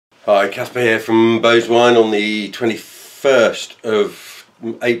Hi, Caspar here from Bowes Wine on the 21st of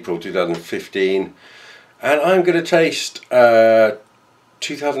April 2015, and I'm going to taste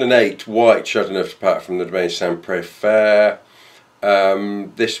 2008 white Chateauneuf-du-Pape from the domain Saint-Préfert.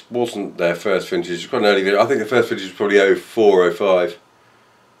 This wasn't their first vintage, it's quite an early vintage. I think the first vintage was probably 04, 05.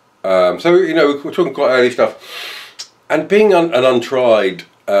 So, you know, we're talking quite early stuff. And being an untried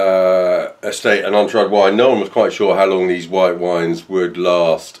estate, an untried wine, no one was quite sure how long these white wines would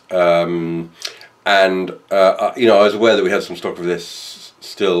last. You know, I was aware that we had some stock of this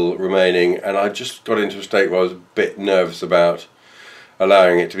still remaining, and I just got into a state where I was a bit nervous about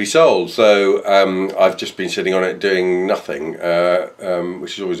allowing it to be sold. So I've just been sitting on it doing nothing,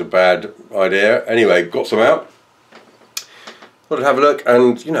 which is always a bad idea. Anyway, got some out. Thought I'd have a look,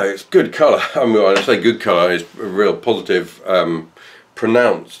 and you know, it's good colour. I mean, when I say good colour, it's a real positive,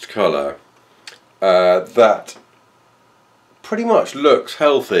 pronounced colour that pretty much looks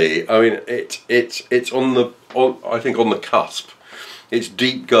healthy. I mean, it's on I think on the cusp. It's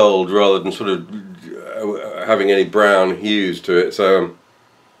deep gold rather than sort of having any brown hues to it. So,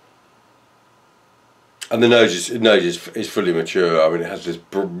 and the nose is fully mature. I mean, it has this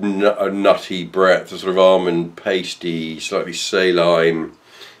nutty breadth, a sort of almond pasty, slightly saline,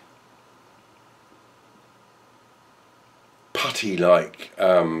 putty-like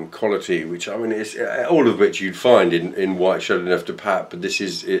quality, which, I mean, is all of which you'd find in white Chateauneuf-du-Pape, but this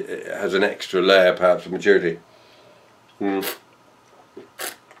it has an extra layer perhaps of maturity.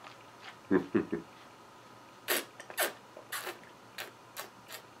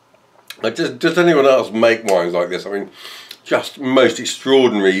 Like, does anyone else make wines like this? I mean, just most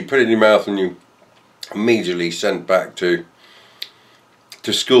extraordinary. You put it in your mouth and you immediately sent back to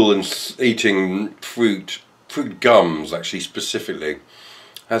school and eating fruit gums, actually, specifically.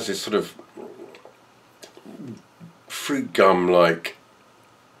 Has this sort of fruit gum like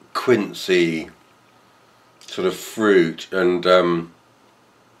quincy sort of fruit, and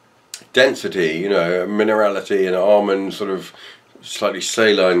density, you know, minerality and almond, sort of slightly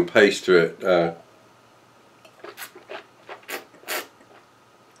saline paste to it.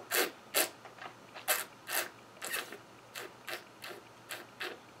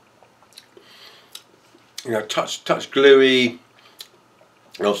 You know, touch gluey,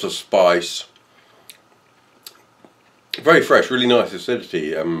 lots of spice. Very fresh, really nice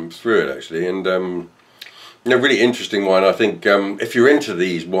acidity through it actually, and you know, really interesting wine. I think if you're into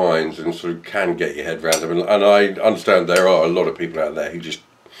these wines and sort of can get your head around them, and I understand there are a lot of people out there who just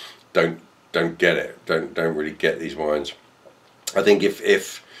don't get it, don't really get these wines. I think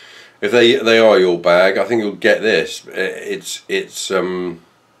if they are your bag, I think you'll get this. It's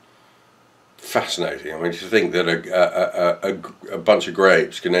fascinating. I mean, to think that a bunch of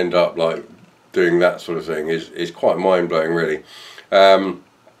grapes can end up like doing that sort of thing is quite mind blowing, really.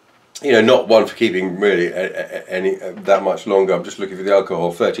 You know, not one for keeping really that much longer. I'm just looking for the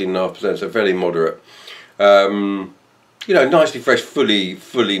alcohol, 13.5%, so fairly moderate. You know, nicely fresh,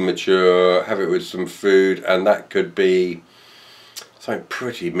 fully mature. Have it with some food, and that could be something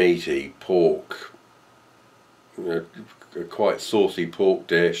pretty meaty, pork. You know, a quite saucy pork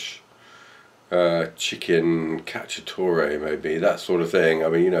dish, chicken cacciatore maybe, that sort of thing. I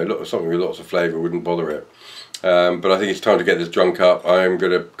mean, you know, something with lots of flavour wouldn't bother it. But I think it's time to get this drunk up. I'm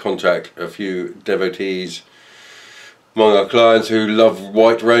going to contact a few devotees among our clients who love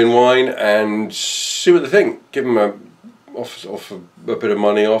white Rhone wine and see what they think. Give them offer a bit of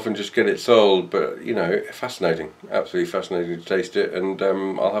money off and just get it sold. But, you know, fascinating, absolutely fascinating to taste it, and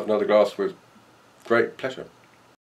I'll have another glass with great pleasure.